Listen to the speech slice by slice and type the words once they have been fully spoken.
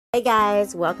Hey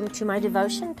guys, welcome to my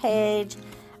devotion page.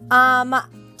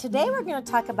 Today we're going to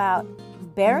talk about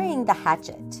burying the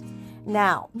hatchet.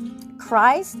 Now,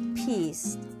 Christ's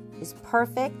peace is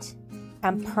perfect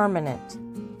and permanent.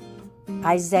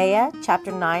 Isaiah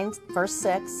chapter 9 verse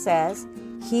 6 says,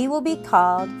 "He will be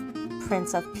called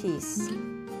Prince of Peace."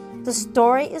 The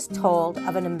story is told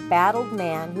of an embattled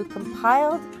man who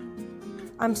complied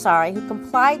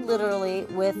literally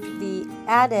with the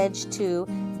adage to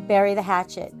bury the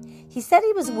hatchet. He said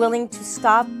he was willing to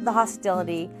stop the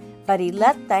hostility, but he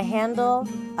let the handle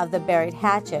of the buried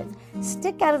hatchet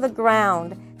stick out of the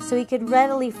ground so he could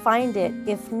readily find it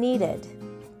if needed.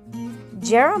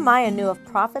 Jeremiah knew of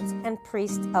prophets and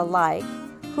priests alike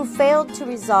who failed to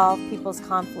resolve people's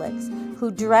conflicts, who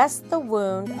dressed the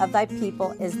wound of thy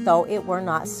people as though it were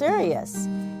not serious.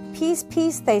 Peace,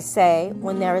 peace, they say,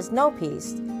 when there is no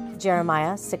peace.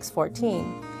 Jeremiah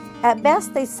 6:14. At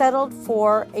best, they settled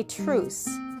for a truce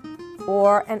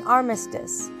or an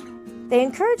armistice. They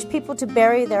encouraged people to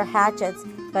bury their hatchets,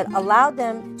 but allowed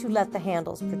them to let the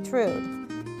handles protrude.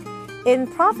 In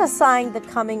prophesying the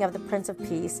coming of the Prince of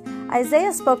Peace,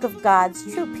 Isaiah spoke of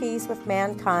God's true peace with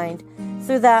mankind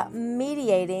through the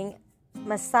mediating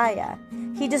Messiah.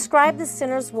 He described the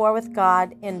sinner's war with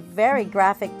God in very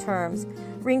graphic terms,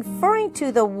 referring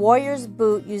to the warrior's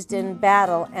boot used in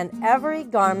battle and every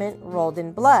garment rolled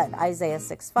in blood, Isaiah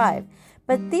 6:5.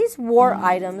 But these war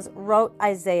items, wrote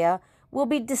Isaiah, will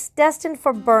be destined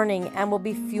for burning and will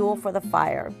be fuel for the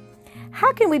fire.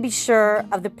 How can we be sure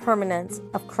of the permanence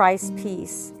of Christ's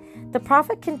peace? The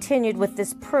prophet continued with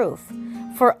this proof.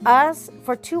 For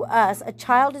to us a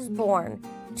child is born,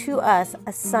 to us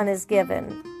a son is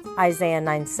given, Isaiah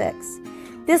 9:6.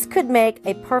 This could make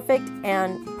a perfect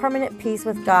and permanent peace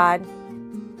with God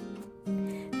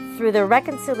through the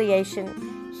reconciliation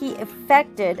He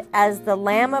effected as the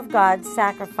Lamb of God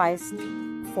sacrificed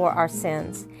for our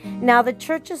sins. Now the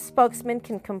church's spokesman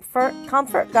can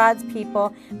comfort God's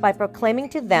people by proclaiming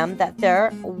to them that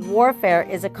their warfare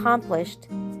is accomplished,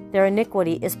 their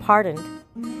iniquity is pardoned.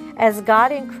 As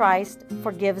God in Christ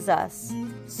forgives us,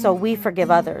 so we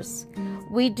forgive others.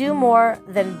 We do more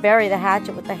than bury the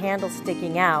hatchet with the handle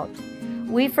sticking out.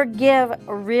 We forgive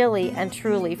really and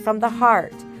truly from the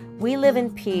heart. We live in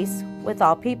peace with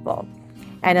all people.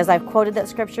 And as I've quoted that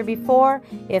scripture before,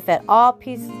 if at all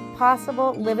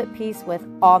possible, live at peace with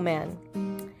all men.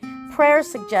 Prayer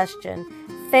suggestion: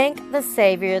 thank the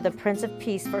Savior, the Prince of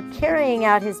Peace, for carrying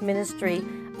out his ministry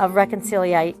of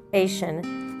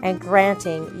reconciliation and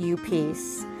granting you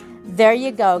peace. There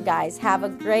you go, guys. Have a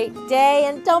great day,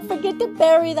 and don't forget to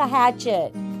bury the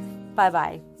hatchet.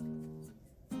 Bye-bye.